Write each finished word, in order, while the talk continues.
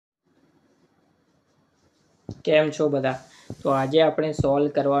કેમ છો બધા? તો આજે આપણે સોલ્વ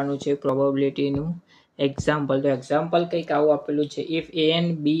કરવાનું છે પ્રોબેબિલિટીનું એક્ઝામ્પલ. તો એક્ઝામ્પલ કંઈક આવું આપેલું છે. If A and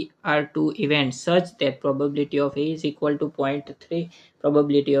B are two events such that probability of A is equal to 0.3,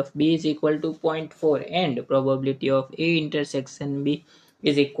 probability of B is equal to 0.4 and probability of A intersection B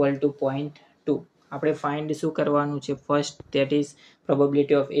is equal to 0.2. આપણે find શું કરવાનું છે? First that is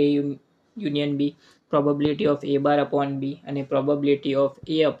probability of A union B, probability of A bar upon B અને probability of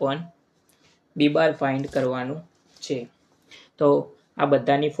A upon B bar find કરવાનું છે. તો આ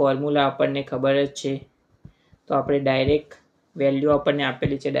બધાની ફોર્મ્યુલા આપણને ખબર જ છે. તો આપણે ડાયરેક્ટ વેલ્યુ આપણને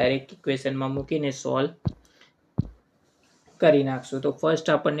આપેલી છે, ડાયરેક્ટ ઇક્વેશનમાં મૂકીને સોલ્વ કરી નાખશું. તો ફર્સ્ટ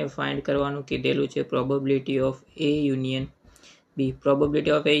આપણને ફાઇન્ડ કરવાનું કીધેલું છે probability of A union B.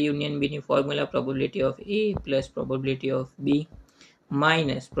 Probability of A union B ની formula probability of A plus probability of B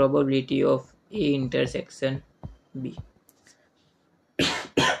minus probability of A intersection B.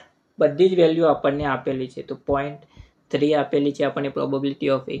 બધી જ વેલ્યુ આપણને આપેલી છે. તો 0.3 આપેલી છે આપણને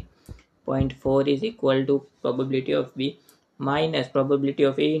probability of A, 0.4 is equal to probability of B minus probability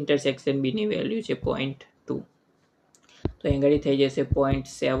of A intersection B ની વેલ્યુ છે 0.2. તો અહીં થઈ જશે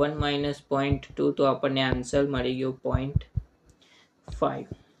 0.7 માઇનસ 0.2. તો આપણને આન્સર મળી ગયો 0.5.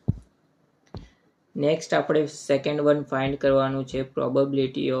 નેક્સ્ટ આપણે સેકન્ડ વન ફાઇન્ડ કરવાનું છે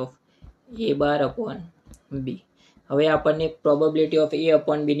probability of A bar upon B. હવે આપણને probability of A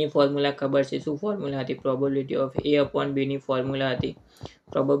upon B ની ફોર્મ્યુલા ખબર છે. શું ફોર્મ્યુલા હતી? Probability of A upon B ની ફોર્મ્યુલા હતી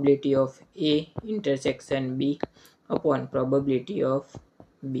probability of A intersection B upon probability of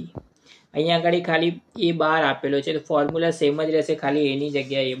B. અહીંયા આગળ ખાલી A બાર આપેલો છે, તો ફોર્મ્યુલા સેમ જ રહેશે, ખાલી A ની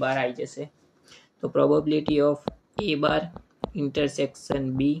જગ્યાએ A બાર આવી જશે. તો probability of A bar intersection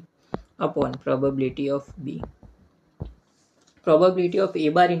B upon probability of B. Probability of A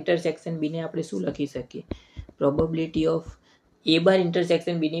bar intersection B ને આપણે શું લખી શકીએ? Probability of A bar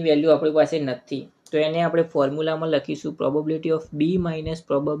intersection B ની વેલ્યુ આપણી પાસે નથી, તો એને આપણે ફોર્મ્યુલામાં લખીશું probability of B minus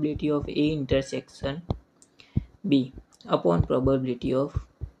probability of A intersection B upon probability of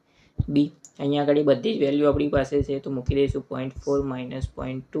B. અહીંયા આગળ બધી જ વેલ્યુ આપણી પાસે છે, તો મૂકી દઈશું 0.4 માઇનસ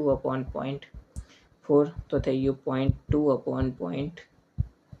 0.2 અપોન 0.4. તો થઈ ગયું 0.2 અપોન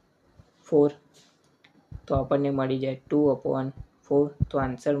 0.4. તો આપણને મળી જાય 2 અપોન 4. તો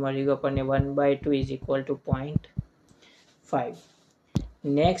આન્સર મળી ગયો આપણને 1/2 ઇઝ ઇક્વલ ટુ 0.5.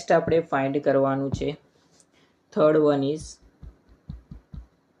 નેક્સ્ટ આપણે ફાઇન્ડ કરવાનું છે third one is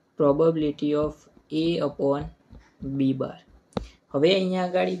probability of A upon B બાર. હવે અહીંયા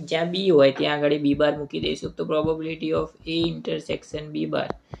આગળ જ્યાં B હોય ત્યાં આગળ B બાર મૂકી દઈશું. તો probability of A intersection B bar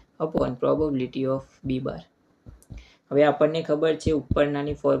upon probability of B બાર. હવે આપણને ખબર છે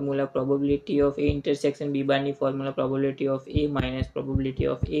ઉપરનાની formula probability of A intersection B બારની formula probability of A minus probability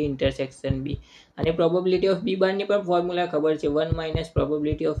of A intersection B, અને પ્રોબેબિલિટી ઓફ B બારની પણ ફોર્મ્યુલા ખબર છે 1 માઇનસ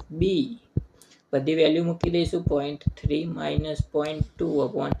પ્રોબેબિલિટી ઓફ B. બધી વેલ્યુ મૂકી દઈશું 0.3 minus 0.2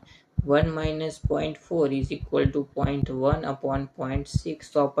 upon 1 minus 0.4 is equal to 0.1 upon 0.6.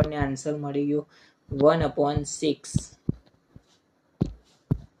 તો આપણને આન્સર મળી ગયો 1/6.